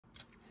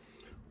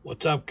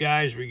What's up,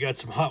 guys? We got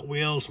some Hot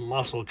Wheels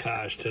muscle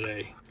cars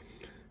today.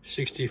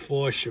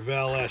 64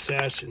 Chevelle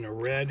SS in the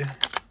red.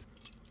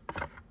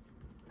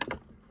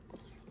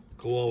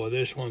 Go over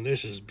this one.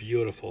 This is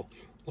beautiful.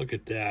 Look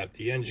at that.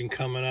 The engine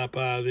coming up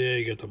out of there.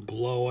 You got the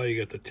blower.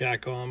 You got the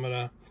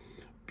tachometer.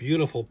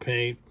 Beautiful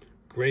paint.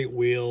 Great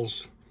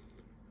wheels.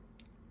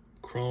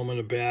 Chrome in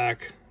the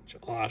back. It's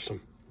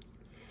awesome.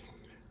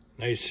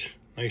 Nice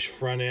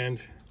front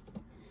end.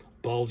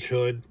 Bulge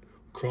hood.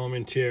 Chrome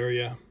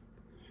interior.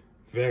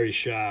 Very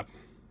sharp.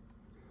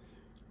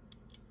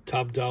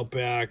 Tubbed out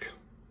back.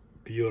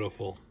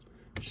 Beautiful.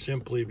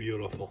 Simply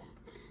beautiful.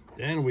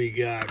 Then we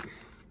got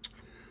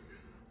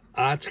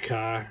Art's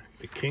car,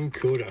 the King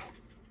Cuda,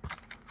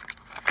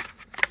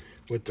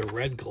 with the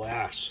red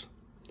glass.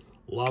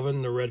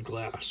 Loving the red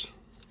glass.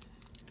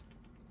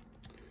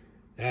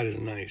 That is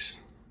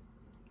nice.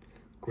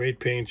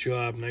 Great paint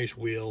job. Nice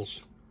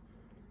wheels.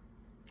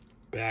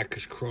 Back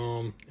is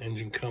chrome.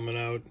 Engine coming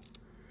out.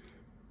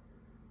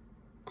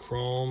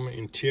 Chrome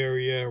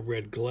interior,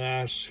 red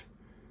glass,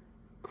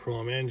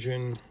 chrome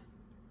engine,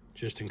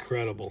 just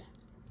incredible.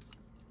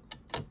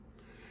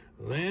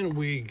 Then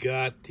we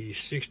got the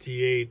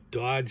 68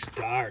 Dodge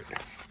Dart,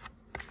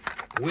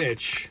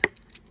 which,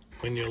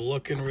 when you're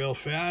looking real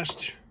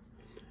fast,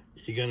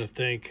 you're gonna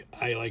think,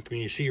 when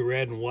you see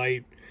red and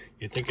white,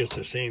 you think it's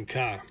the same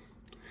car.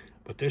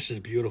 But this is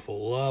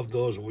beautiful. Love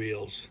those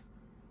wheels.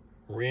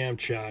 Ram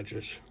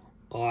chargers,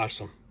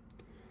 awesome.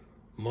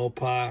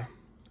 Mopar.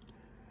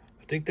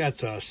 I think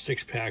that's a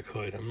 6-pack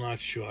hood. I'm not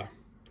sure.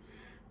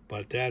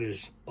 But that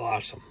is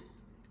awesome.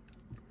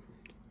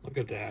 Look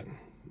at that.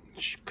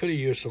 Could have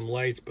used some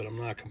lights, but I'm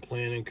not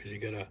complaining because you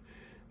got a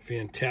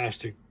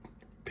fantastic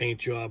paint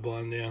job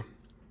on there.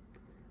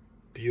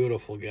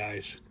 Beautiful,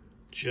 guys.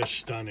 Just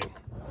stunning.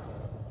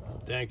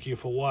 Thank you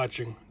for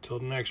watching. Until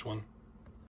the next one.